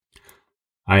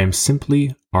I am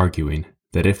simply arguing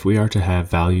that if we are to have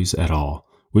values at all,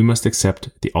 we must accept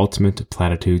the ultimate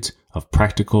platitudes of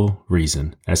practical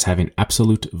reason as having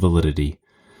absolute validity,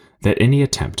 that any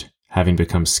attempt, having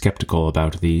become skeptical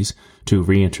about these, to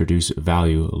reintroduce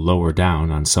value lower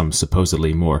down on some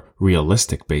supposedly more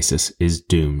realistic basis is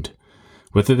doomed.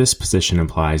 Whether this position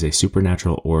implies a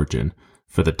supernatural origin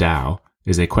for the Tao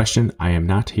is a question I am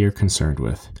not here concerned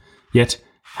with. Yet,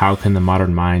 how can the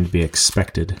modern mind be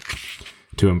expected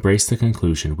to embrace the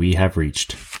conclusion we have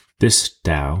reached? This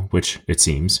Tao, which, it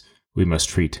seems, we must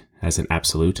treat as an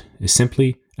absolute, is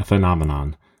simply a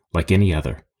phenomenon like any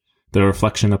other, the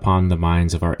reflection upon the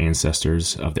minds of our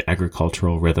ancestors of the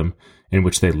agricultural rhythm in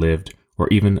which they lived, or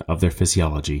even of their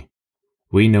physiology.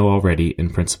 We know already, in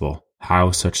principle,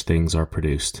 how such things are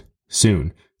produced.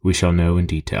 Soon, we shall know in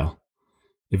detail.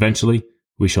 Eventually,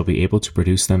 we shall be able to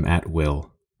produce them at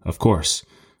will. Of course,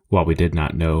 while we did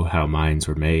not know how minds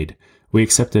were made, we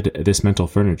accepted this mental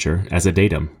furniture as a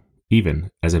datum,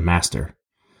 even as a master.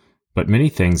 But many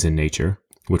things in nature,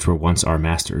 which were once our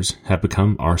masters, have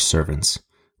become our servants.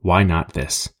 Why not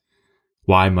this?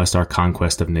 Why must our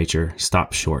conquest of nature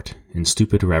stop short in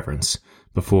stupid reverence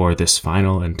before this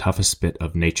final and toughest bit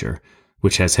of nature,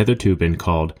 which has hitherto been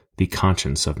called the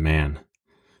conscience of man?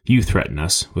 You threaten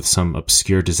us with some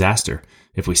obscure disaster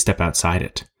if we step outside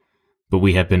it. But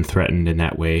we have been threatened in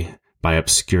that way by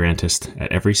obscurantists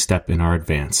at every step in our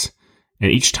advance,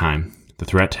 and each time the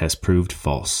threat has proved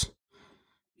false.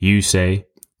 You say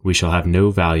we shall have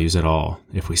no values at all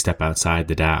if we step outside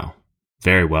the Tao.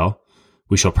 Very well,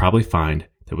 we shall probably find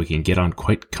that we can get on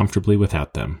quite comfortably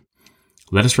without them.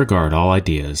 Let us regard all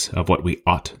ideas of what we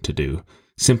ought to do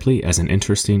simply as an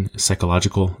interesting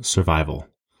psychological survival.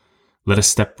 Let us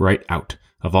step right out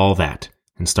of all that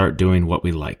and start doing what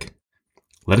we like.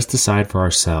 Let us decide for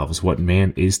ourselves what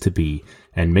man is to be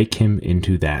and make him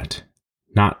into that,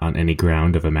 not on any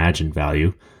ground of imagined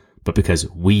value, but because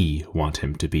we want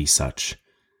him to be such.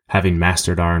 Having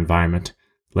mastered our environment,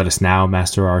 let us now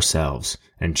master ourselves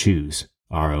and choose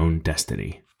our own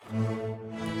destiny.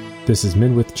 This is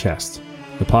Men with Chest,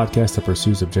 the podcast that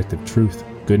pursues objective truth,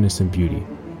 goodness, and beauty,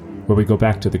 where we go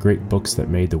back to the great books that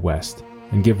made the West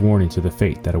and give warning to the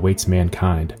fate that awaits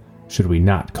mankind should we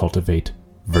not cultivate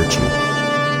virtue.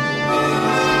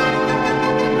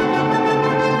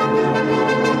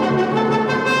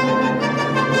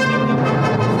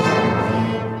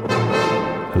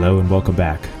 Hello and welcome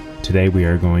back. Today we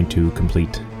are going to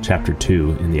complete Chapter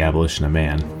 2 in the Abolition of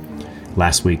Man.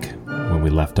 Last week, when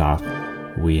we left off,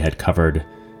 we had covered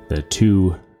the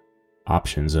two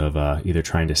options of either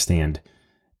trying to stand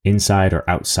inside or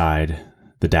outside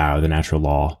the Tao, the natural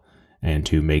law, and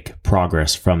to make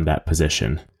progress from that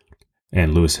position.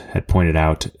 And Lewis had pointed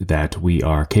out that we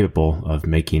are capable of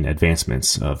making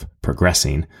advancements, of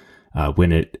progressing,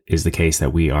 when it is the case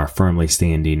that we are firmly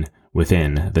standing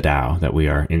within the Tao, that we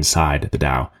are inside the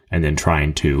Tao, and then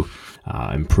trying to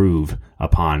improve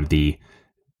upon the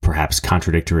perhaps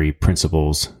contradictory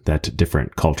principles that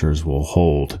different cultures will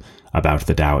hold about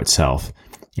the Tao itself.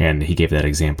 And he gave that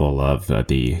example of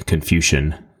the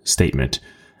Confucian statement,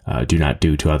 do not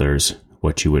do to others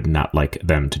what you would not like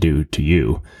them to do to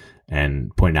you,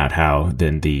 and point out how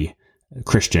then the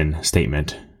Christian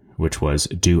statement, which was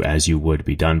do as you would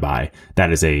be done by,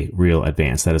 that is a real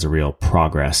advance, that is a real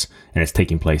progress, and it's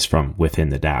taking place from within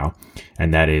the Tao.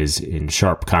 And that is in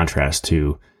sharp contrast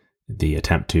to the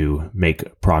attempt to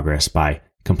make progress by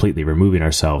completely removing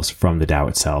ourselves from the Tao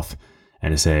itself,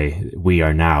 and to say we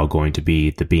are now going to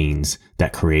be the beings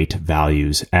that create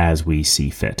values as we see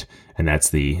fit. And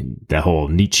that's the whole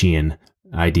Nietzschean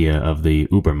idea of the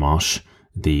Übermensch,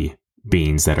 the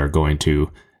beings that are going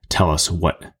to tell us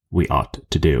what we ought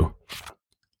to do.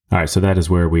 All right, so that is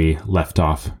where we left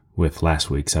off with last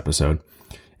week's episode.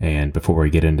 And before we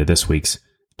get into this week's,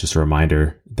 just a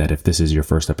reminder that if this is your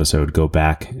first episode, go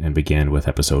back and begin with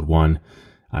episode 1.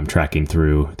 I'm tracking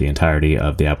through the entirety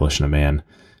of the Abolition of Man,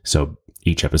 so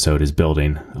each episode is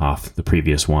building off the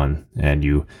previous one, and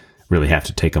you really have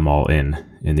to take them all in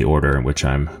the order in which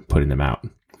I'm putting them out.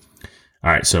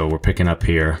 All right, so we're picking up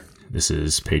here. This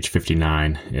is page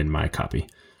 59 in my copy.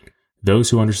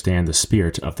 Those who understand the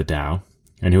spirit of the Tao,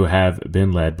 and who have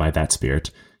been led by that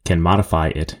spirit, can modify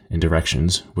it in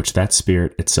directions which that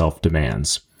spirit itself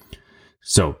demands.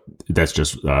 So that's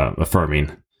just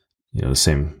affirming, the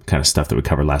same kind of stuff that we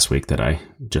covered last week that I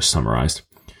just summarized.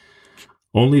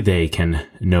 Only they can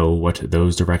know what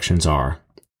those directions are.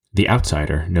 The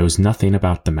outsider knows nothing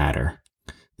about the matter.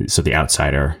 So the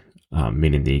outsider,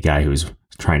 meaning the guy who's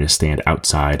trying to stand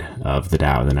outside of the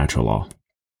Tao, the natural law.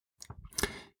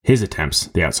 His attempts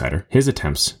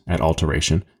at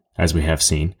alteration, as we have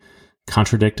seen,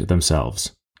 contradict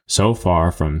themselves. So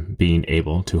far from being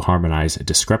able to harmonize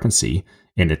discrepancy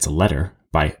in its letter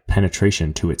by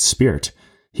penetration to its spirit,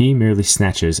 he merely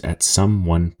snatches at some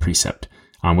one precept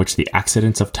on which the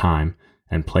accidents of time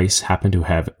and place happen to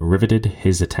have riveted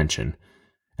his attention,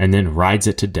 and then rides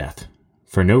it to death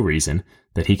for no reason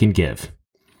that he can give.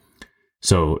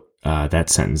 So that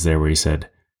sentence there where he said,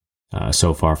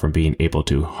 so far from being able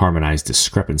to harmonize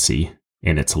discrepancy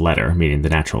in its letter, meaning the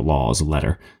natural law is a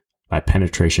letter, by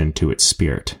penetration to its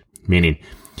spirit, meaning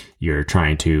you're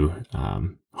trying to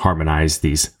harmonize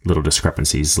these little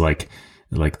discrepancies, like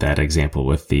that example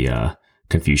with the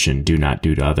Confucian "do not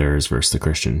do to others" versus the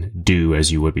Christian "do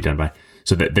as you would be done by."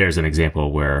 So that there's an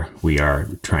example where we are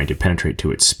trying to penetrate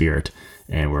to its spirit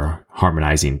and we're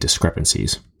harmonizing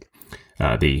discrepancies.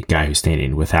 The guy who's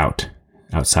standing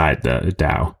outside the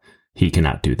Tao, he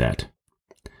cannot do that.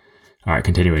 All right,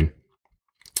 continuing.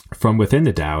 From within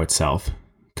the Tao itself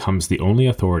comes the only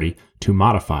authority to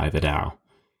modify the Tao.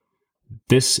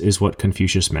 This is what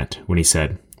Confucius meant when he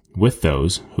said, "With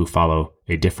those who follow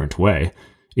a different way,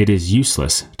 it is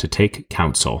useless to take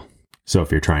counsel." So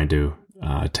if you're trying to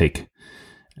make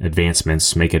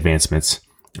advancements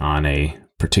on a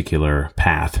particular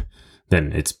path,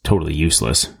 then it's totally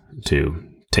useless to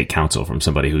take counsel from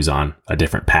somebody who's on a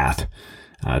different path.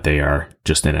 They are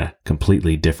just in a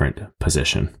completely different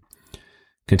position.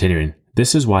 Continuing,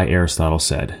 this is why Aristotle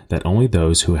said that only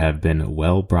those who have been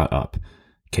well brought up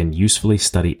can usefully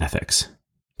study ethics.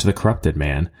 To the corrupted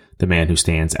man, the man who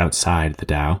stands outside the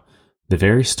Tao, the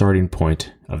very starting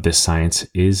point of this science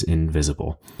is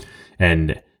invisible.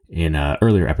 And in an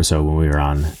earlier episode when we were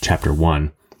on chapter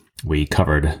 1, we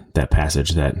covered that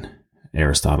passage that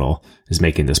Aristotle is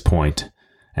making this point,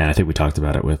 and I think we talked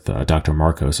about it with Dr.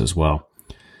 Marcos as well.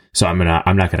 So I'm not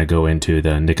going to go into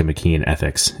the Nicomachean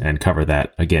ethics and cover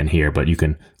that again here, but you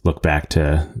can look back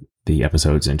to the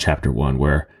episodes in chapter 1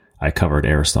 where I covered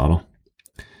Aristotle.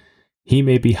 He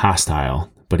may be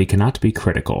hostile, but he cannot be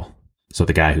critical. So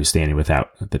the guy who's standing without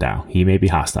the Tao, he may be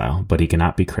hostile, but he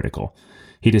cannot be critical.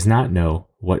 He does not know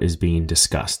what is being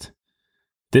discussed.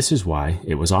 This is why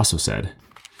it was also said,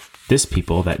 "This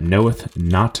people that knoweth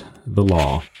not the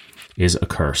law is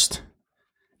accursed,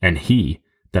 and he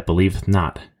that believeth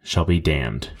not shall be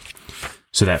damned."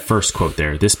 So that first quote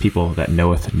there, "This people that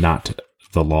knoweth not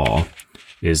the law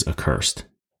is accursed,"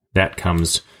 that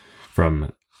comes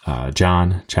from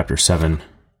John chapter 7,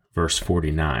 verse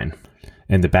 49.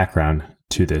 And the background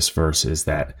to this verse is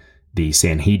that the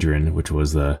Sanhedrin, which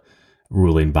was the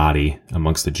ruling body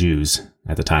amongst the Jews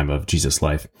at the time of Jesus'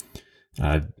 life,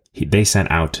 they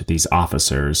sent out these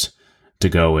officers to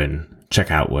go and check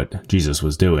out what Jesus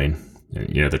was doing.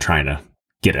 And, they're trying to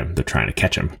get him. They're trying to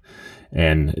catch him.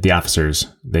 And the officers,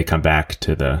 they come back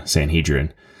to the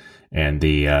Sanhedrin, and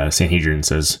the Sanhedrin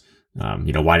says,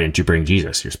 why didn't you bring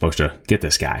Jesus? You're supposed to get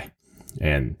this guy.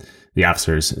 And the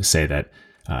officers say that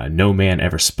no man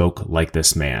ever spoke like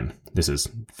this man. This is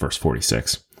verse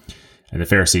 46. And the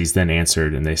Pharisees then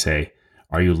answered, and they say,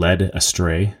 "Are you led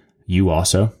astray, you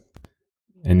also?"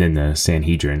 And then the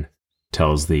Sanhedrin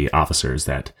tells the officers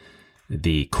that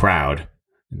the crowd,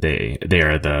 they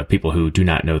are the people who do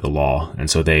not know the law, and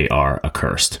so they are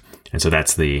accursed. And so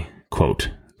that's the quote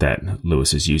that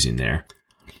Lewis is using there.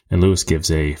 And Lewis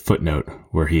gives a footnote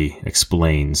where he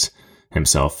explains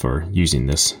himself for using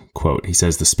this quote. He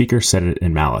says, "The speaker said it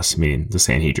in malice," meaning the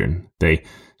Sanhedrin. They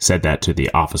said that to the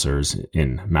officers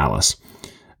in malice,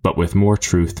 but with more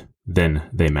truth than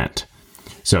they meant.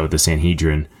 So the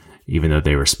Sanhedrin, even though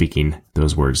they were speaking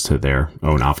those words to their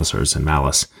own officers in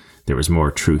malice, there was more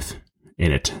truth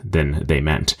in it than they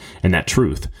meant. And that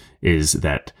truth is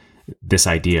that this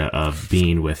idea of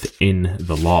being within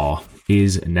the law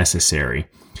is necessary.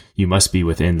 You must be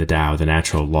within the Tao, the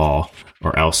natural law,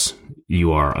 or else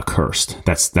you are accursed.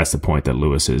 That's the point that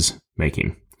Lewis is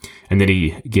making. And then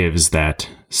he gives that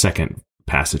second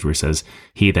passage where he says,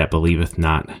 "He that believeth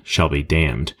not shall be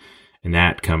damned." And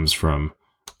that comes from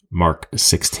Mark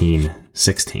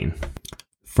 16:16,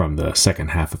 from the second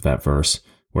half of that verse,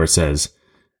 where it says,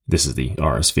 this is the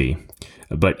RSV,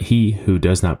 "But he who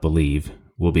does not believe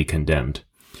will be condemned."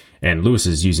 And Lewis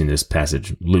is using this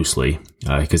passage loosely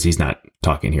because he's not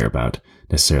talking here about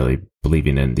necessarily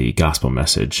believing in the gospel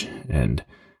message and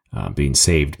being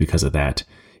saved because of that.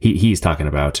 He's talking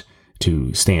about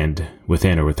to stand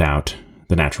within or without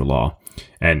the natural law.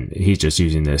 And he's just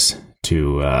using this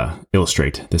to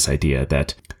illustrate this idea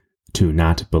that to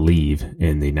not believe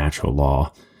in the natural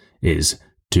law is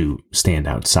to stand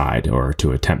outside or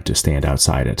to attempt to stand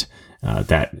outside it.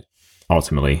 That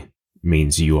ultimately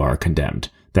means you are condemned.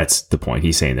 That's the point.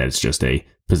 He's saying that it's just a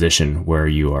position where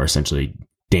you are essentially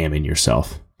damning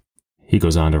yourself. he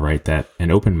goes on to write that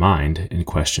an open mind in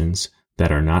questions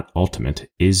that are not ultimate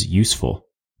is useful,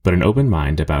 but an open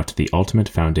mind about the ultimate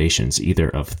foundations either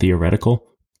of theoretical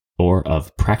or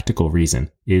of practical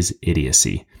reason is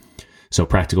idiocy. So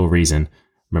practical reason,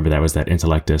 remember that was that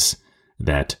intellectus,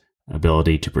 that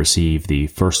ability to perceive the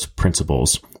first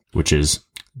principles, which is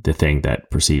the thing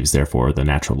that perceives, therefore, the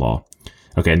natural law.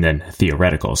 Okay, and then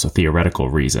theoretical, so theoretical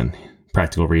reason.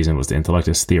 Practical reason was the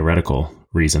intellectus, theoretical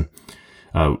reason.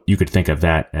 You could think of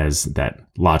that as that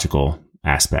logical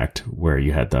aspect where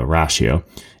you had the ratio,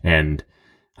 and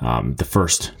the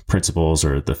first principles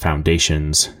or the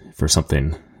foundations for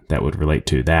something that would relate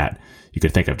to that. You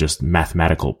could think of just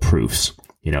mathematical proofs.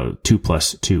 2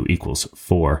 plus 2 equals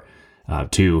 4.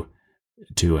 To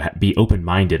be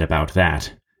open-minded about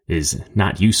that is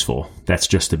not useful. That's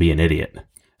just to be an idiot.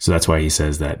 So that's why he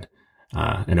says that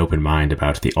an open mind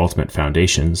about the ultimate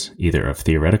foundations, either of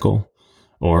theoretical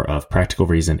or of practical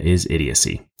reason, is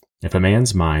idiocy. If a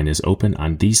man's mind is open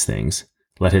on these things,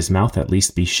 let his mouth at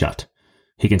least be shut.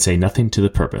 He can say nothing to the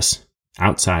purpose.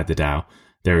 Outside the Tao,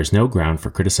 there is no ground for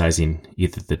criticizing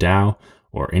either the Tao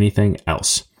or anything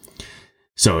else.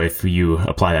 So if you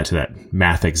apply that to that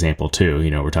math example too,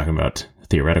 we're talking about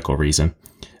theoretical reason,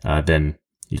 then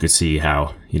you could see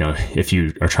how, if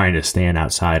you are trying to stand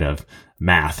outside of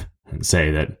math and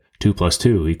say that 2 plus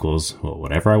 2 equals,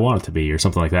 whatever I want it to be or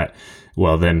something like that,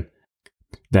 well, then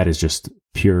that is just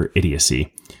pure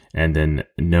idiocy. And then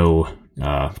no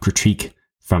critique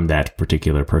from that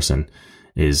particular person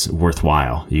is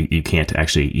worthwhile. You can't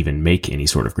actually even make any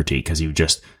sort of critique because you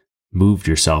just moved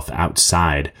yourself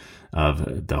outside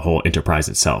of the whole enterprise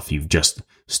itself. You've just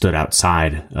stood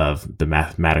outside of the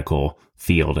mathematical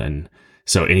field, and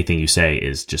so anything you say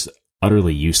is just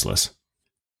utterly useless.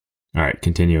 All right,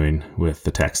 continuing with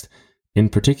the text. In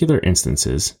particular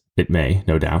instances, it may,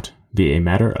 no doubt, be a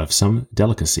matter of some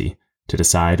delicacy to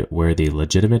decide where the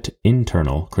legitimate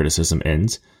internal criticism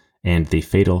ends and the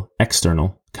fatal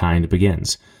external kind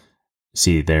begins.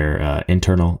 See there,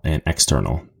 internal and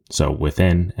external. So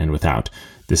within and without.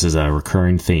 This is a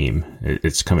recurring theme.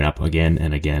 It's coming up again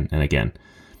and again and again.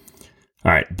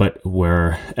 All right, but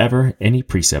wherever any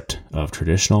precept of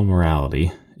traditional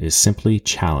morality is simply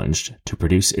challenged to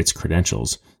produce its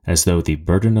credentials as though the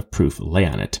burden of proof lay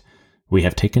on it, we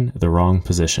have taken the wrong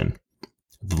position.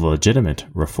 The legitimate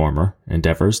reformer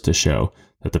endeavors to show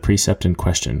that the precept in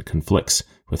question conflicts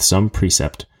with some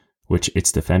precept which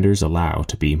its defenders allow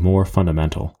to be more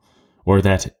fundamental, or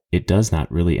that it does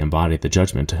not really embody the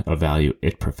judgment of value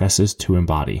it professes to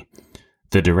embody.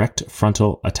 The direct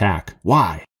frontal attack,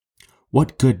 why?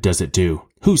 What good does it do?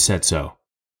 Who said so?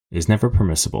 Is never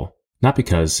permissible, not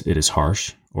because it is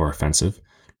harsh or offensive,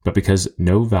 but because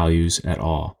no values at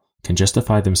all can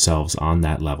justify themselves on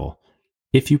that level.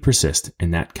 If you persist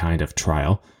in that kind of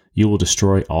trial, you will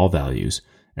destroy all values,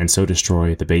 and so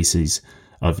destroy the bases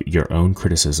of your own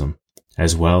criticism,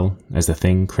 as well as the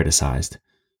thing criticized.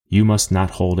 You must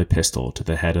not hold a pistol to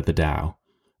the head of the Tao,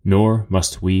 nor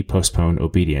must we postpone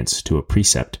obedience to a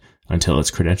precept until its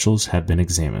credentials have been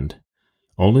examined.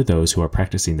 Only those who are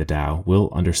practicing the Tao will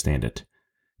understand it.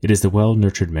 It is the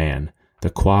well-nurtured man, the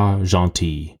qua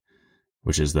gentil,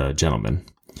 which is the gentleman,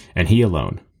 and he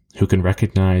alone, who can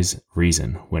recognize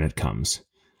reason when it comes.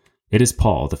 It is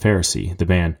Paul, the Pharisee, the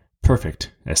man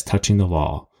perfect as touching the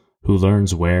law, who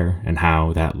learns where and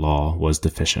how that law was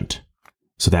deficient.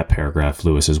 So that paragraph,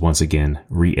 Lewis is once again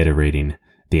reiterating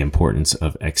the importance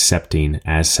of accepting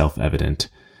as self-evident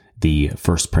the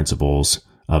first principles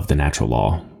of the natural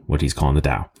law, what he's calling the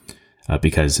Tao.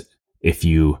 Because if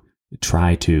you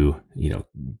try to,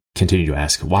 continue to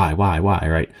ask why,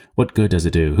 right? What good does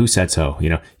it do? Who said so?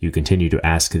 You continue to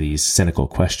ask these cynical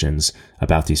questions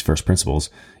about these first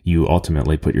principles. You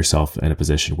ultimately put yourself in a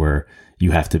position where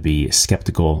you have to be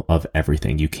skeptical of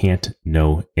everything. You can't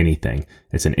know anything.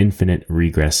 It's an infinite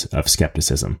regress of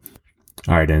skepticism.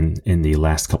 All right, and in the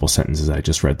last couple sentences I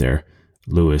just read there,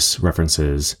 Lewis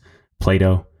references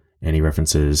Plato and he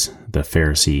references the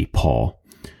Pharisee Paul.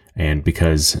 And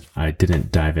because I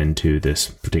didn't dive into this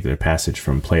particular passage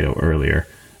from Plato earlier,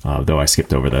 though I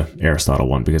skipped over the Aristotle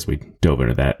one because we dove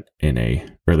into that in a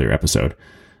earlier episode,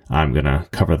 I'm going to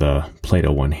cover the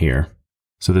Plato one here.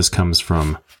 So this comes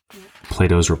from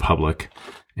Plato's Republic,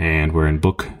 and we're in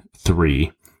Book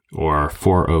 3, or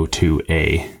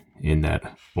 402a in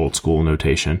that old school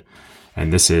notation.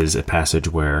 And this is a passage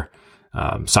where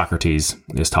Socrates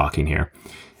is talking here.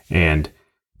 And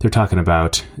they're talking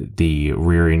about the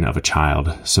rearing of a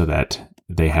child so that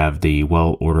they have the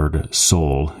well-ordered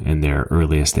soul in their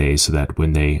earliest days so that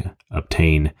when they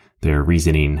obtain their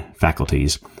reasoning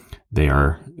faculties, they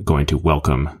are going to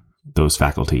welcome those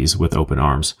faculties with open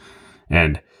arms.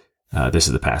 And this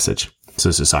is the passage. So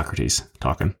this is Socrates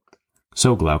talking.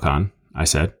 "So, Glaucon," I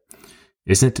said,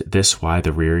 "isn't this why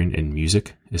the rearing in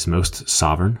music is most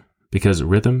sovereign? Because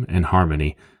rhythm and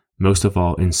harmony most of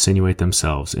all insinuate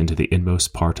themselves into the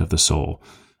inmost part of the soul,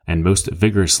 and most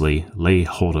vigorously lay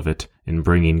hold of it in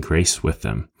bringing grace with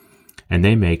them. And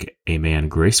they make a man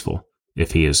graceful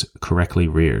if he is correctly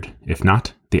reared, if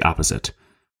not, the opposite.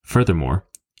 Furthermore,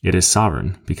 it is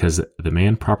sovereign because the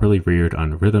man properly reared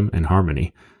on rhythm and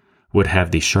harmony would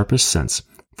have the sharpest sense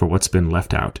for what's been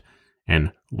left out,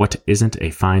 and what isn't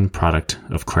a fine product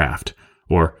of craft,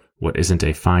 or what isn't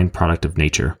a fine product of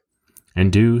nature.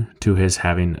 And due to his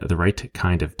having the right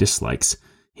kind of dislikes,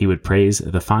 he would praise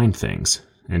the fine things,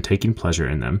 and taking pleasure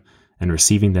in them, and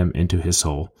receiving them into his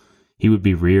soul, he would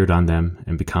be reared on them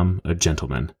and become a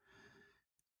gentleman.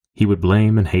 He would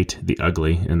blame and hate the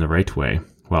ugly in the right way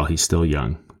while he's still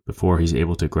young, before he's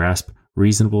able to grasp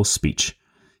reasonable speech.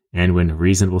 And when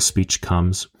reasonable speech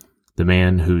comes, the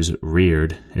man who's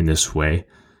reared in this way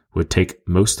would take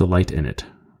most delight in it,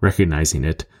 recognizing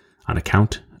it on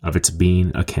account of its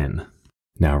being akin."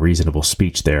 Now, reasonable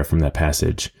speech there from that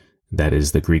passage, that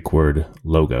is the Greek word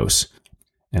logos.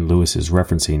 And Lewis is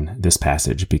referencing this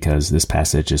passage because this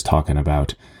passage is talking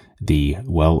about the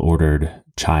well-ordered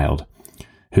child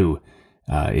who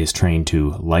is trained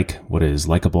to like what is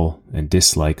likable and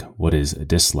dislike what is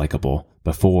dislikable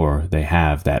before they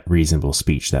have that reasonable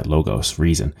speech, that logos,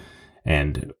 reason.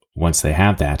 And once they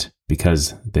have that,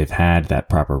 because they've had that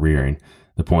proper rearing,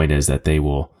 the point is that they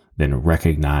will then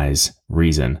recognize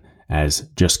reason as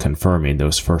just confirming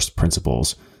those first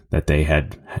principles that they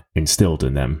had instilled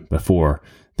in them before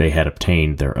they had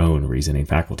obtained their own reasoning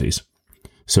faculties.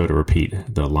 So to repeat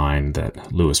the line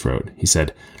that Lewis wrote, he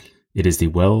said, "It is the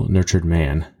well-nurtured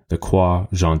man, the qua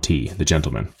gentil, the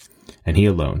gentleman, and he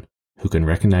alone, who can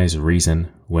recognize reason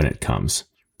when it comes."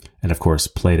 And of course,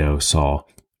 Plato saw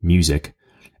music,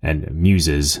 and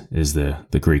muses is the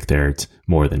Greek there. It's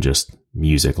more than just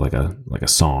music, like a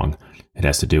song. It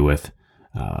has to do with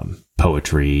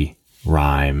poetry,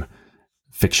 rhyme,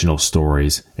 fictional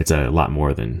stories. It's a lot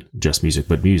more than just music,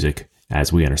 but music,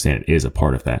 as we understand it, is a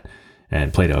part of that.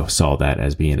 And Plato saw that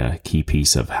as being a key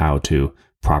piece of how to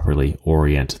properly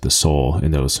orient the soul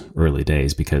in those early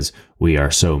days, because we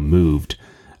are so moved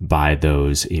by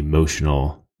those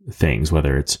emotional things,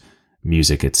 whether it's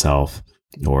music itself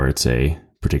or it's a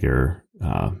particular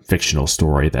fictional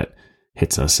story that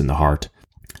hits us in the heart.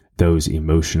 Those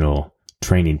emotional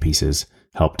training pieces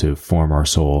help to form our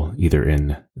soul either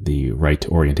in the right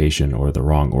orientation or the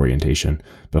wrong orientation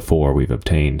before we've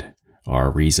obtained our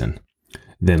reason.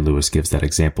 Then Lewis gives that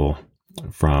example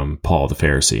from Paul the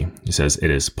Pharisee. He says,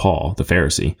 "It is Paul the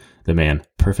Pharisee, the man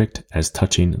perfect as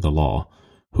touching the law,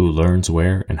 who learns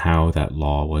where and how that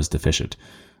law was deficient."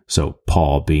 So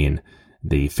Paul being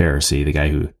the Pharisee, the guy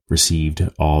who received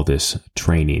all this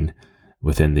training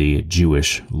within the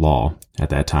Jewish law at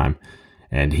that time,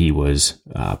 and he was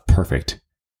perfect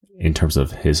in terms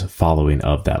of his following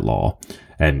of that law.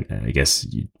 And I guess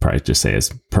you'd probably just say as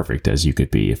perfect as you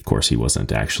could be. Of course, he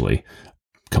wasn't actually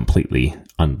completely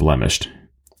unblemished,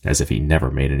 as if he never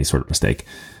made any sort of mistake.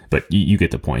 But you get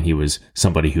the point. He was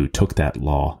somebody who took that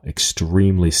law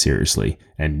extremely seriously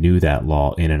and knew that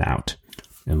law in and out.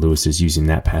 And Lewis is using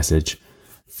that passage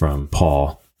from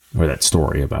Paul, or that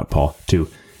story about Paul, to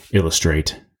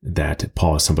illustrate that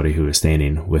Paul is somebody who is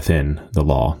standing within the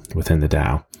law, within the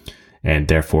Tao. And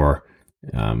therefore,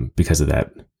 because of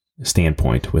that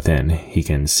standpoint within, he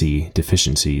can see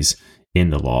deficiencies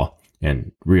in the law,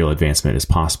 and real advancement is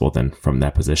possible then from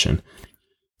that position.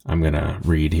 I'm going to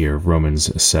read here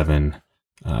Romans 7,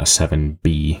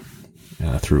 7b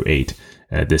through 8.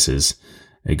 This is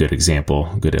a good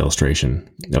example, good illustration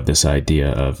of this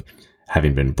idea of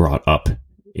having been brought up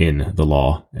in the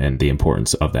law and the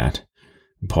importance of that.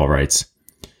 Paul writes,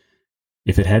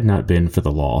 "If it had not been for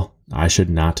the law, I should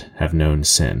not have known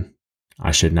sin.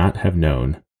 I should not have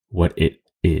known what it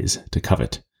is to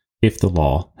covet, if the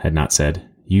law had not said,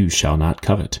 'You shall not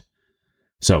covet.'"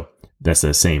 So that's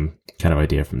the same kind of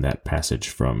idea from that passage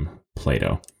from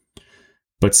Plato.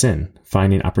 "But sin,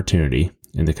 finding opportunity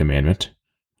in the commandment,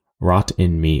 wrought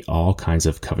in me all kinds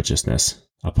of covetousness.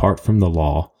 Apart from the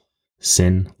law,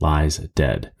 sin lies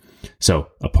dead." So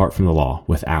apart from the law,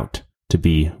 without, to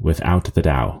be without the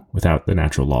Tao, without the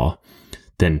natural law,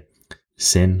 then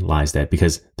sin lies dead,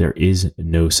 because there is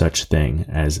no such thing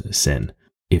as sin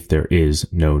if there is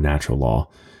no natural law.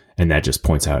 And that just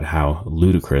points out how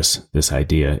ludicrous this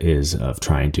idea is of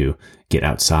trying to get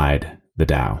outside the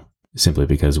Tao, simply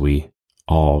because we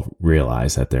all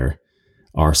realize that there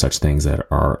are such things that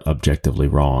are objectively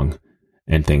wrong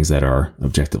and things that are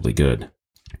objectively good.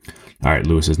 All right,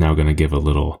 Lewis is now going to give a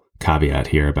little caveat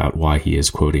here about why he is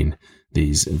quoting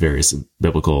these various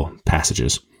biblical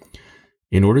passages.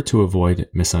 In order to avoid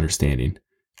misunderstanding,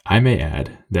 I may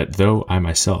add that though I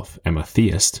myself am a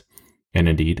theist, and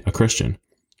indeed a Christian,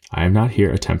 I am not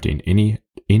here attempting any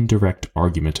indirect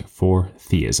argument for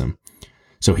theism.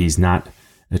 So he's not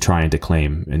trying to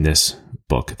claim in this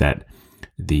book that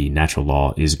the natural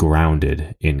law is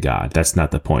grounded in God. That's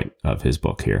not the point of his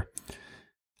book here.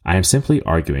 I am simply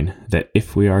arguing that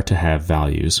if we are to have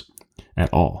values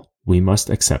at all, we must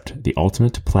accept the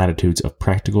ultimate platitudes of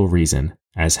practical reason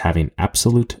as having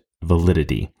absolute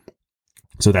validity.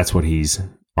 So that's what he's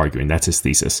arguing. That's his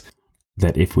thesis.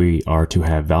 That if we are to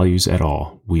have values at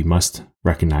all, we must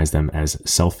recognize them as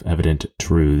self-evident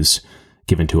truths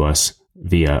given to us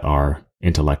via our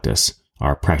intellectus,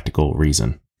 our practical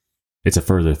reason. It's a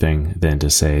further thing than to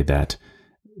say that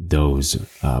those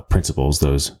principles,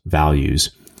 those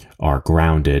values, are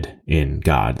grounded in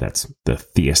God. That's the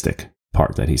theistic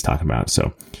part that he's talking about.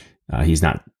 So he's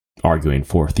not arguing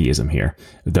for theism here,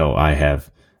 though I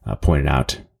have pointed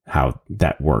out how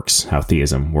that works, how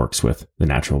theism works with the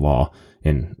natural law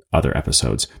in other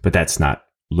episodes. But that's not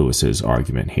Lewis's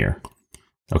argument here.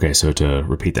 Okay, so to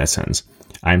repeat that sentence,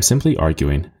 I am simply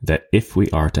arguing that if we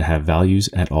are to have values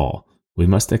at all, we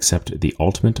must accept the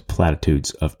ultimate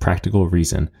platitudes of practical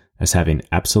reason as having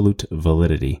absolute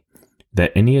validity,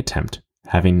 that any attempt,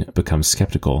 having become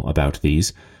skeptical about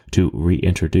these, to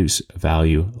reintroduce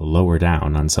value lower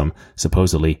down on some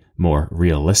supposedly more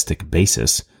realistic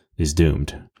basis is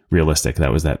doomed. Realistic,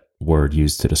 that was that word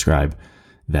used to describe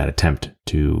that attempt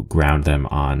to ground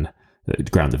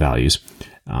the values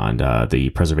on the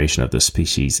preservation of the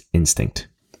species instinct.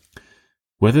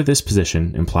 Whether this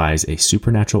position implies a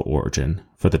supernatural origin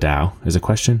for the Tao is a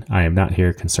question I am not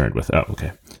here concerned with. Oh,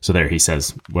 okay. So there he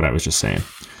says what I was just saying.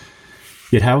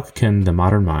 Yet how can the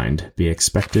modern mind be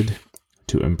expected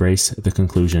to embrace the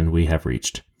conclusion we have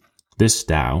reached? This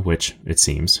Tao, which, it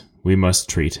seems, we must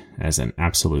treat as an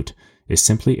absolute, is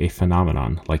simply a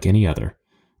phenomenon like any other,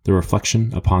 the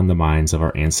reflection upon the minds of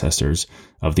our ancestors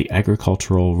of the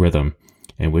agricultural rhythm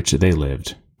in which they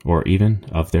lived, or even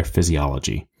of their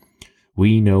physiology.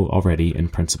 We know already in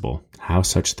principle how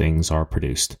such things are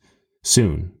produced.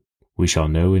 Soon we shall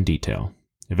know in detail.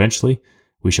 Eventually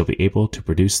we shall be able to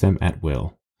produce them at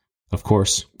will. Of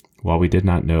course, while we did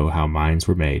not know how minds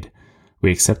were made,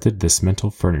 we accepted this mental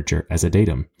furniture as a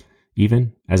datum,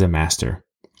 even as a master.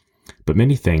 But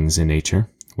many things in nature,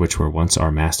 which were once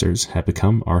our masters, have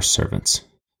become our servants.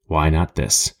 Why not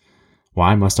this?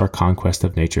 Why must our conquest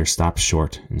of nature stop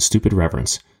short in stupid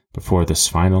reverence before this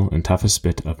final and toughest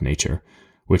bit of nature,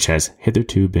 which has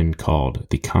hitherto been called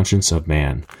the conscience of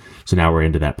man? So now we're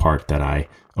into that part that I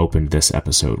opened this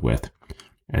episode with.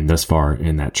 And thus far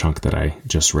in that chunk that I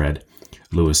just read,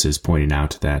 Lewis is pointing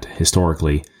out that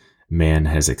historically, man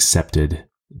has accepted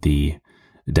the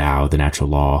Tao, the natural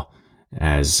law,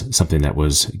 as something that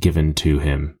was given to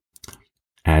him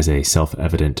as a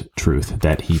self-evident truth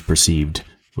that he perceived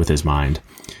with his mind.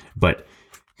 But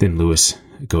then Lewis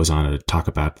goes on to talk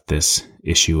about this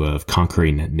issue of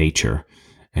conquering nature,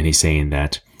 and he's saying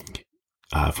that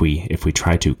if we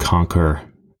try to conquer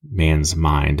man's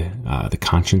mind, the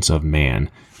conscience of man,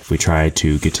 if we try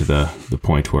to get to the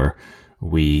point where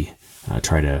we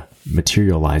try to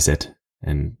materialize it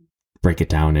and break it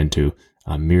down into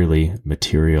a merely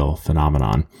material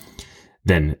phenomenon,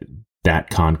 then that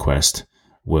conquest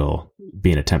will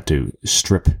be an attempt to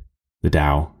strip the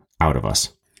Tao out of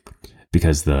us.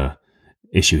 Because the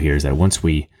issue here is that once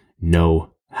we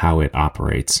know how it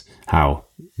operates, how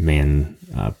man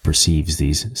perceives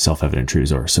these self-evident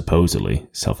truths, or supposedly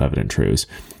self-evident truths,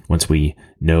 once we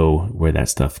know where that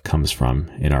stuff comes from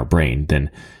in our brain, then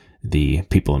the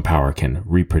people in power can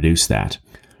reproduce that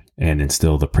and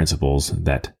instill the principles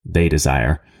that they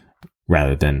desire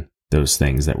rather than those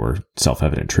things that were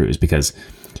self-evident truths. Because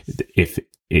if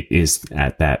it is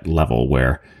at that level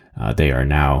where they are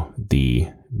now the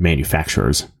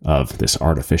manufacturers of this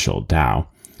artificial Tao,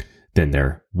 then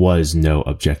there was no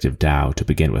objective Tao to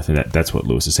begin with. And that's what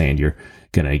Lewis is saying. You're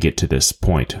going to get to this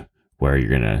point where you're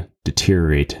going to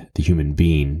deteriorate the human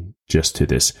being just to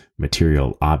this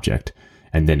material object,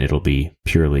 and then it'll be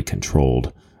purely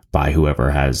controlled by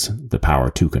whoever has the power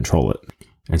to control it.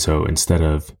 And so instead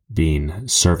of being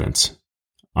servants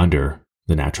under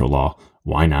the natural law,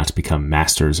 why not become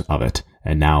masters of it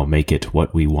and now make it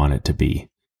what we want it to be?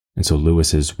 And so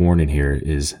Lewis's warning here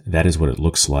is that is what it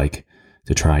looks like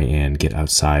to try and get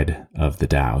outside of the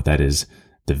Tao. That is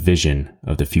the vision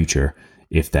of the future,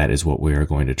 if that is what we are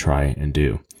going to try and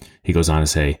do. He goes on to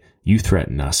say, you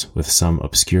threaten us with some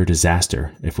obscure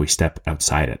disaster if we step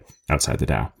outside the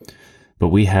Tao. But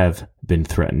we have been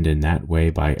threatened in that way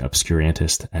by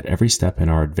obscurantists at every step in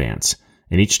our advance,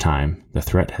 and each time the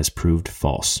threat has proved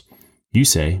false. You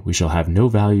say we shall have no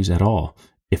values at all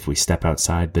if we step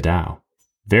outside the Tao.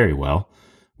 Very well.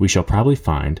 We shall probably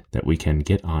find that we can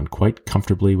get on quite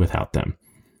comfortably without them.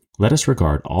 Let us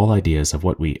regard all ideas of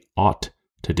what we ought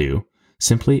to do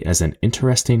simply as an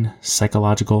interesting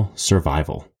psychological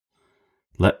survival.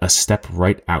 Let us step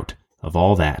right out of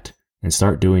all that and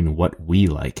start doing what we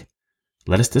like.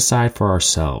 Let us decide for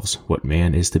ourselves what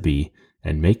man is to be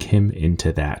and make him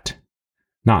into that.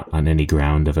 Not on any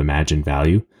ground of imagined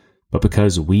value, but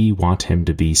because we want him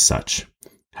to be such.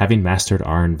 Having mastered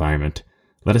our environment,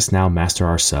 let us now master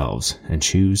ourselves and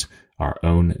choose our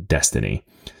own destiny.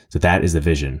 So that is the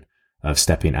vision of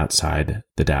stepping outside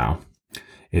the Tao.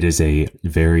 It is a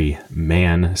very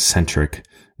man-centric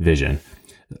vision.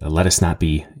 Let us not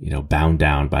be, bound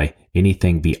down by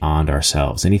anything beyond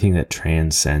ourselves, anything that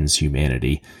transcends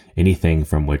humanity, anything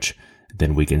from which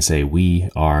then we can say we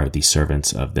are the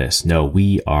servants of this. No,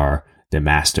 we are the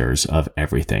masters of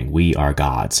everything. We are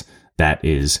gods. That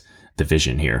is the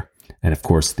vision here. And of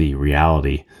course, the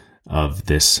reality of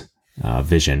this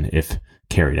vision, if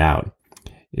carried out,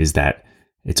 is that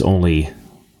it's only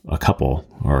a couple,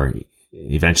 or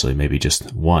eventually maybe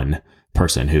just one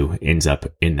person who ends up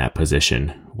in that position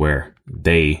where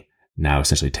they now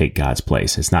essentially take God's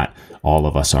place. It's not all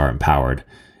of us are empowered.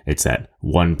 It's that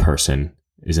one person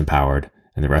is empowered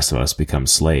and the rest of us become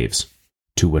slaves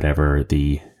to whatever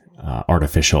the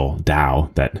artificial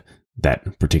Tao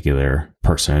that particular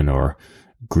person or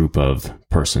group of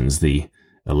persons, the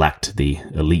elect, the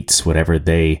elites, whatever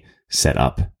they set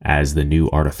up as the new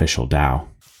artificial Tao.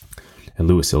 And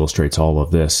Lewis illustrates all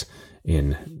of this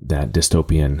in that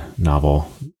dystopian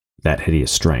novel, That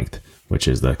Hideous Strength, which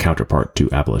is the counterpart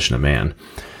to Abolition of Man.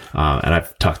 And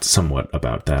I've talked somewhat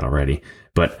about that already,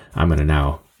 but I'm going to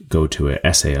now go to an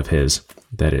essay of his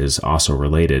that is also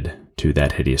related to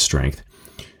That Hideous Strength,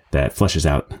 that fleshes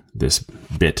out this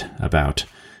bit about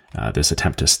this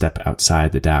attempt to step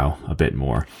outside the Tao a bit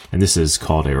more. And this is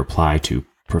called a reply to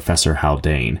Professor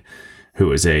Haldane,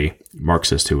 who is a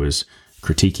Marxist who is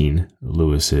critiquing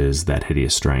Lewis's That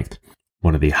Hideous Strength.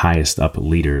 One of the highest up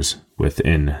leaders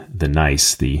within the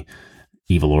NICE, the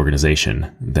evil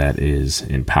organization that is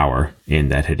in power in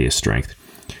That Hideous Strength,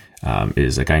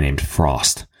 is a guy named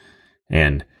Frost.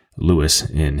 And Lewis,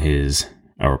 in his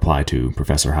reply to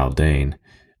Professor Haldane,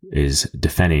 is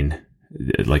defending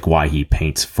why he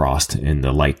paints Frost in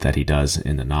the light that he does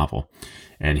in the novel.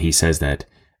 And he says that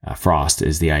Frost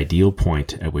is the ideal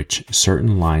point at which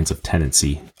certain lines of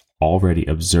tendency already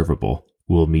observable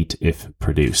will meet if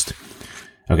produced.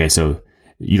 Okay, so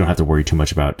you don't have to worry too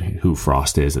much about who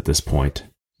Frost is at this point.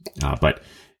 But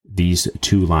these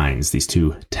two lines, these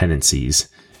two tendencies,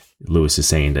 Lewis is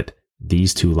saying that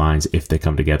these two lines, if they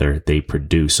come together, they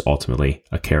produce ultimately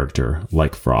a character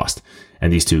like Frost.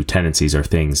 And these two tendencies are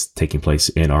things taking place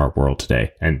in our world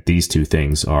today. And these two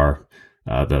things are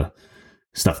the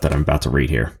stuff that I'm about to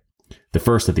read here. The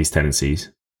first of these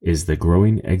tendencies is the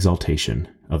growing exaltation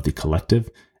of the collective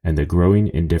and the growing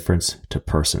indifference to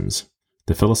persons.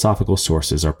 The philosophical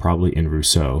sources are probably in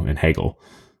Rousseau and Hegel,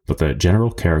 but the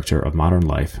general character of modern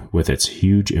life, with its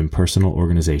huge impersonal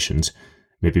organizations,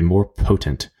 may be more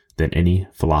potent than any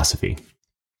philosophy.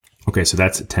 Okay, so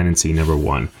that's tendency number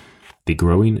one, the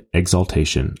growing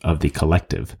exaltation of the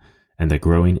collective and the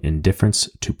growing indifference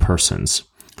to persons.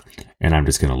 And I'm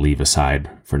just going to leave aside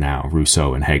for now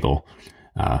Rousseau and Hegel.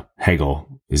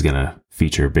 Hegel is going to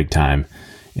feature big time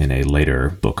in a later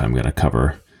book I'm going to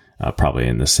cover, probably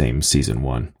in the same season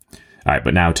one. All right,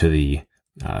 but now to the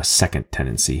second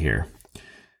tendency here.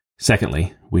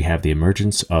 Secondly, we have the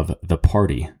emergence of the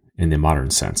party in the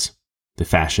modern sense. The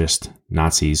fascist,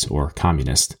 Nazis, or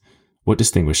communist. What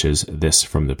distinguishes this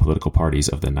from the political parties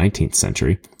of the 19th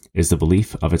century is the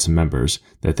belief of its members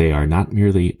that they are not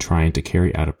merely trying to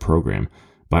carry out a program,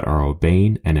 but are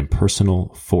obeying an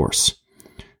impersonal force.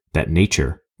 That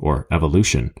nature, or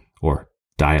evolution, or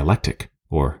dialectic,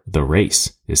 or the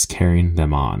race is carrying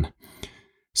them on.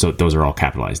 So those are all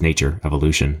capitalized. Nature,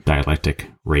 evolution, dialectic,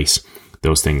 race.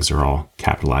 Those things are all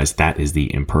capitalized. That is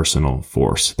the impersonal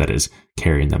force that is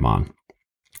carrying them on.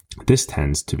 This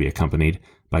tends to be accompanied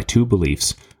by two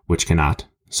beliefs which cannot,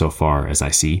 so far as I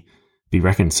see, be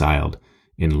reconciled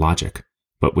in logic,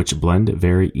 but which blend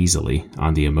very easily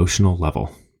on the emotional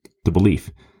level. The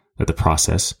belief that the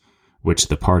process which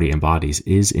the party embodies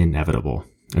is inevitable,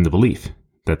 and the belief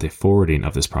that the forwarding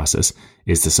of this process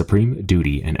is the supreme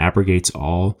duty and abrogates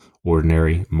all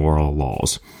ordinary moral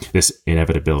laws. This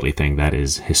inevitability thing, that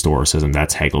is historicism,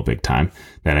 that's Hegel big time.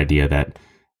 That idea that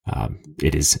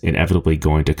it is inevitably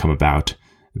going to come about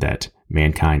that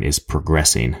mankind is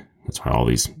progressing. That's why all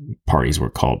these parties were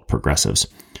called progressives.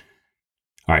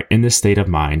 All right, in this state of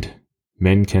mind,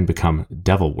 men can become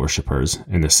devil worshippers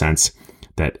in the sense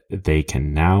that they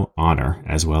can now honor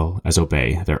as well as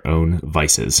obey their own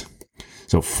vices.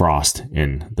 So Frost,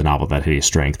 in the novel That Hideous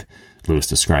Strength, Lewis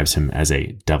describes him as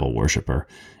a devil worshipper,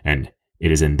 and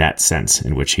it is in that sense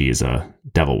in which he is a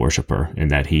devil worshipper, in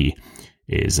that he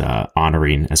is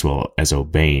honoring as well as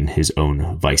obeying his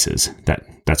own vices.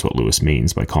 That's what Lewis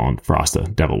means by calling Frost a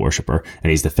devil worshipper,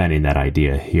 and he's defending that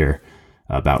idea here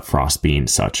about Frost being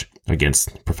such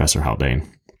against Professor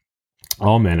Haldane.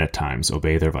 All men at times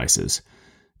obey their vices,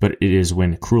 but it is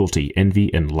when cruelty,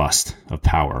 envy, and lust of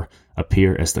power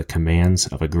appear as the commands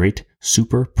of a great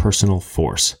super-personal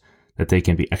force that they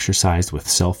can be exercised with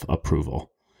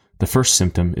self-approval. The first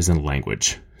symptom is in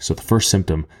language. So the first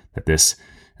symptom that this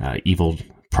evil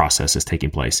process is taking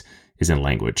place is in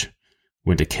language.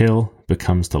 When to kill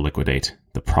becomes to liquidate,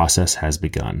 the process has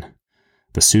begun.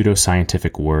 The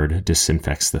pseudo-scientific word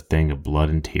disinfects the thing of blood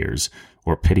and tears,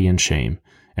 or pity and shame,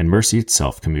 and mercy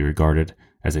itself can be regarded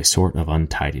as a sort of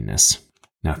untidiness.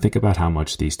 Now think about how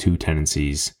much these two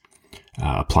tendencies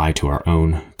apply to our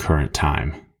own current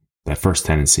time. That first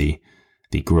tendency,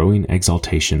 the growing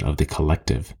exaltation of the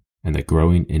collective and the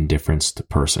growing indifference to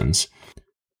persons.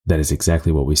 That is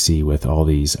exactly what we see with all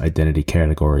these identity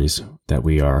categories that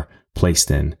we are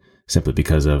placed in simply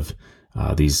because of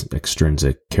these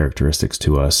extrinsic characteristics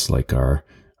to us, like our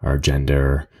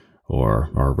gender or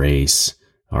our race,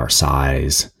 our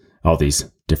size, all these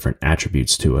different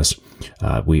attributes to us.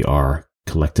 We are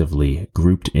collectively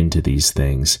grouped into these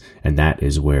things, and that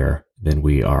is where then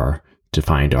we are to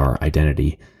find our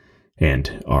identity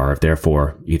and are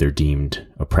therefore either deemed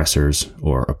oppressors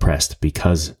or oppressed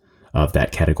because of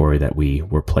that category that we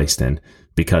were placed in,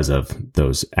 because of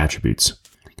those attributes.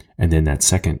 And then that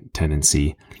second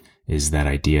tendency is that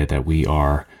idea that we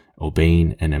are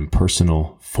obeying an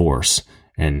impersonal force,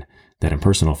 and that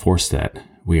impersonal force that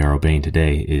we are obeying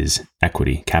today is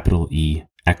equity, capital E,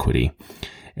 equity.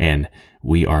 And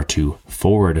we are to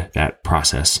forward that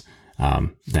process,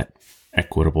 that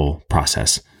equitable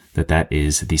process, that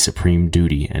is the supreme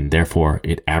duty, and therefore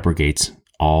it abrogates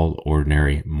all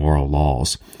ordinary moral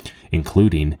laws,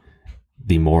 including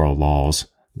the moral laws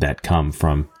that come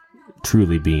from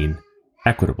truly being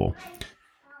equitable.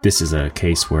 This is a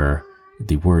case where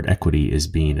the word equity is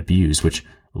being abused, which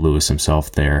Lewis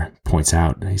himself there points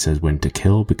out. He says, when to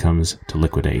kill becomes to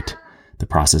liquidate, the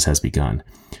process has begun.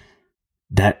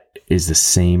 That is the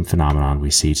same phenomenon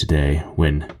we see today.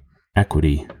 When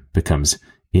equity becomes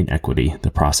inequity,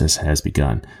 the process has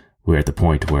begun. We're at the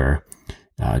point where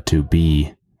to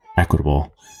be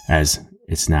equitable, as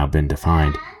it's now been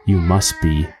defined, you must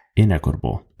be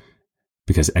inequitable,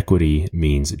 because equity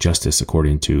means justice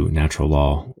according to natural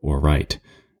law or right,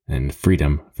 and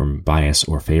freedom from bias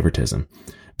or favoritism.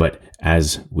 But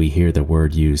as we hear the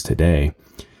word used today,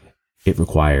 it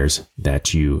requires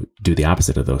that you do the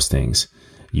opposite of those things.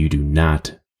 You do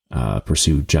not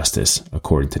pursue justice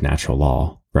according to natural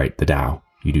law, right, the Tao.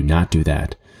 You do not do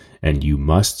that, and you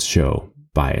must show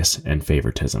bias and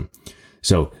favoritism.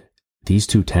 So these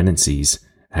two tendencies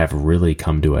have really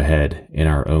come to a head in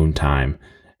our own time,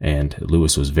 and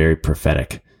Lewis was very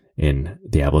prophetic in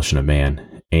The Abolition of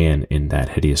Man and in That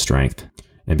Hideous Strength.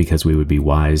 And because we would be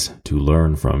wise to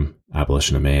learn from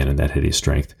Abolition of Man and That Hideous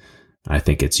Strength, I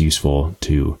think it's useful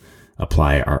to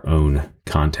apply our own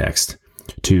context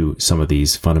to some of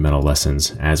these fundamental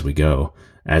lessons as we go,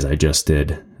 as I just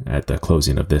did at the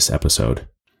closing of this episode.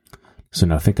 So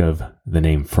now think of the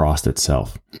name Frost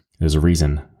itself. There's a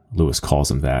reason Lewis calls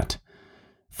him that.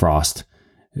 Frost,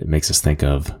 it makes us think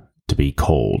of to be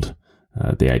cold,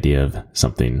 the idea of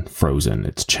something frozen,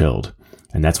 it's chilled.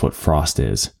 And that's what Frost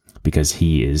is, because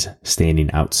he is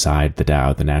standing outside the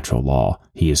Tao, the natural law.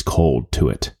 He is cold to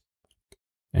it.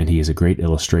 And he is a great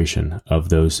illustration of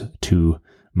those two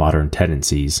modern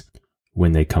tendencies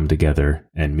when they come together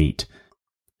and meet.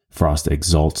 Frost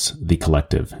exalts the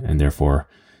collective, and therefore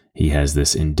he has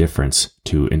this indifference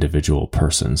to individual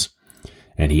persons.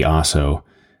 And he also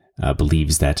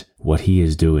believes that what he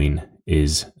is doing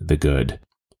is the good,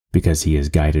 because he is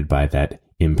guided by that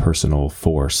impersonal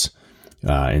force.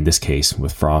 In this case,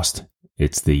 with Frost,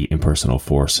 it's the impersonal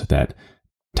force that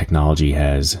technology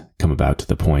has come about to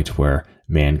the point where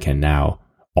man can now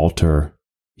alter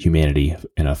humanity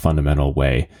in a fundamental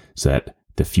way, so that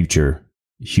the future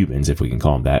humans, if we can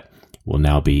call them that, will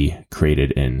now be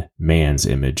created in man's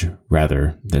image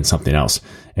rather than something else.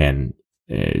 And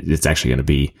it's actually going to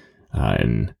be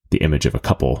in the image of a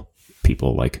couple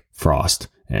people like Frost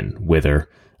and Wither,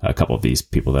 a couple of these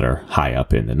people that are high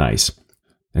up in the NICE.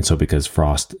 And so because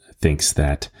Frost thinks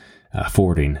that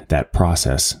forwarding that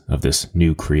process of this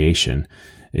new creation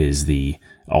is the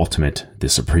ultimate, the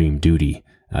supreme duty,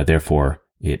 therefore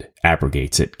it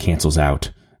abrogates, it cancels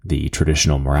out the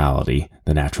traditional morality,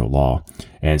 the natural law.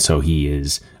 And so he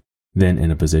is then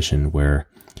in a position where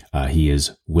he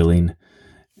is willing,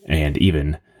 and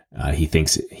even he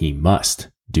thinks he must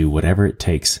do whatever it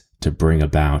takes to bring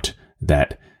about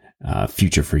that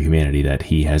future for humanity that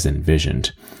he has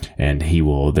envisioned. And he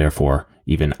will therefore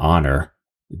even honor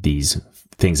these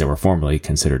things that were formerly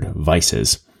considered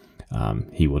vices.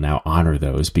 He will now honor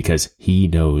those because he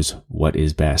knows what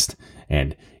is best.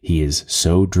 And he is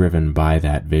so driven by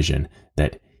that vision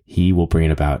that he will bring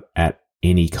it about at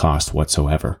any cost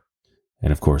whatsoever.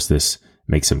 And of course, this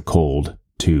makes him cold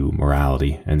to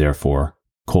morality and therefore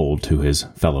cold to his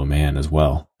fellow man as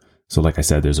well. So like I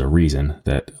said, there's a reason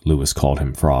that Lewis called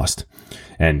him Frost.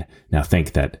 And now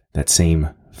think that that same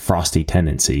frosty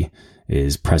tendency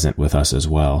is present with us as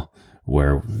well,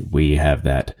 where we have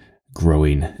that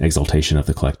growing exaltation of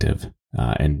the collective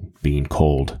and being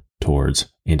cold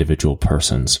towards individual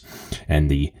persons, and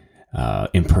the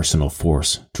impersonal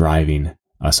force driving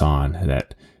us on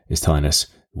that is telling us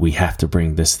we have to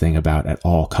bring this thing about at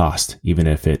all cost, even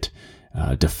if it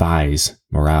defies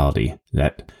morality.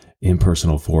 That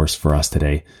impersonal force for us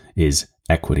today is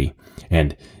equity.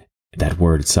 And that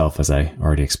word itself, as I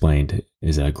already explained,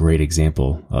 is a great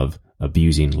example of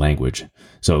abusing language.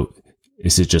 So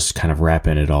this is just kind of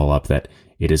wrapping it all up, that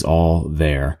it is all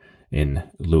there in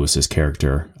Lewis's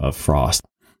character of Frost.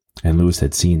 And Lewis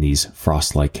had seen these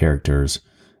Frost-like characters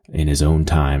in his own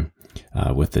time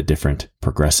with the different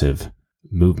progressive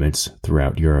movements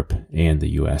throughout Europe and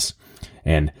the US.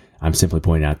 And I'm simply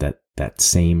pointing out that that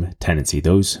same tendency,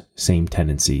 those same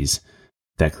tendencies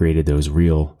that created those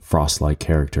real Frost-like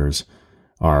characters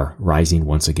are rising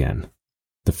once again.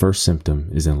 The first symptom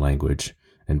is in language,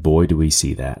 and boy, do we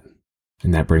see that.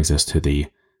 And that brings us to the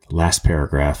last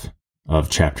paragraph of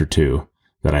chapter 2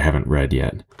 that I haven't read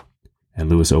yet. And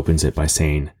Lewis opens it by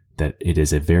saying that it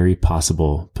is a very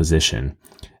possible position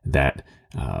that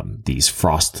these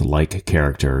Frost-like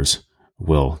characters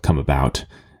will come about,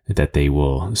 that they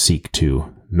will seek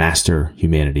to master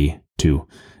humanity, to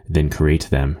then create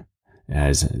them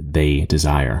as they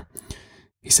desire.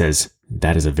 He says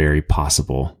that is a very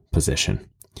possible position.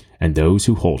 And those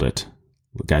who hold it,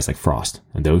 guys like Frost,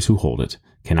 and those who hold it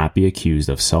cannot be accused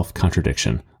of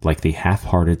self-contradiction like the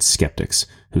half-hearted skeptics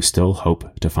who still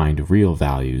hope to find real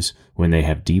values when they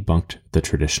have debunked the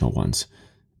traditional ones.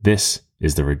 This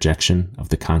is the rejection of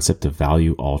the concept of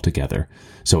value altogether.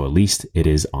 So at least it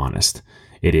is honest.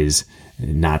 It is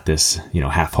not this,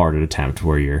 half-hearted attempt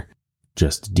where you're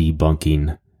just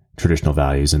debunking traditional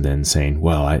values and then saying,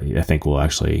 well, I think we'll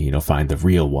actually, find the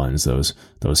real ones,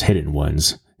 those hidden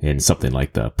ones in something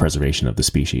like the preservation of the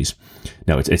species.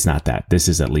 No, it's not that. This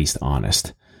is at least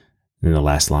honest. In the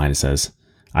last line, it says,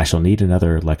 I shall need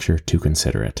another lecture to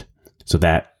consider it. So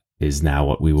that is now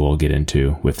what we will get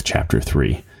into with chapter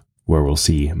 3, where we'll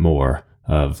see more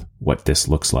of what this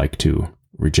looks like to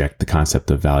reject the concept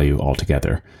of value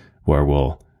altogether, where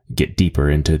we'll get deeper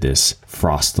into this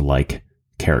Frost-like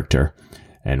character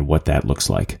and what that looks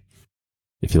like.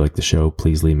 If you like the show,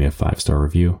 please leave me a 5-star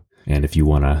review. And if you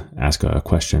want to ask a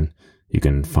question, you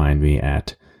can find me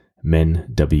at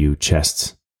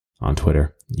menwchests on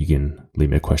Twitter. You can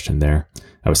leave me a question there.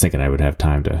 I was thinking I would have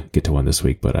time to get to one this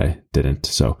week, but I didn't.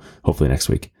 So hopefully next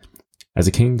week. As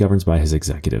a king governs by his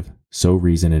executive, so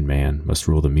reason in man must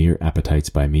rule the mere appetites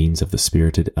by means of the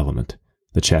spirited element.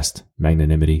 The chest,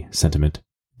 magnanimity, sentiment,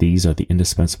 these are the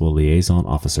indispensable liaison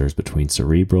officers between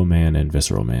cerebral man and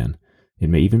visceral man. It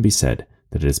may even be said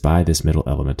that it is by this middle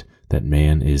element that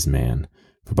man is man,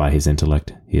 for by his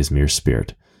intellect he is mere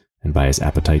spirit, and by his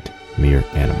appetite mere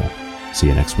animal. See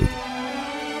you next week.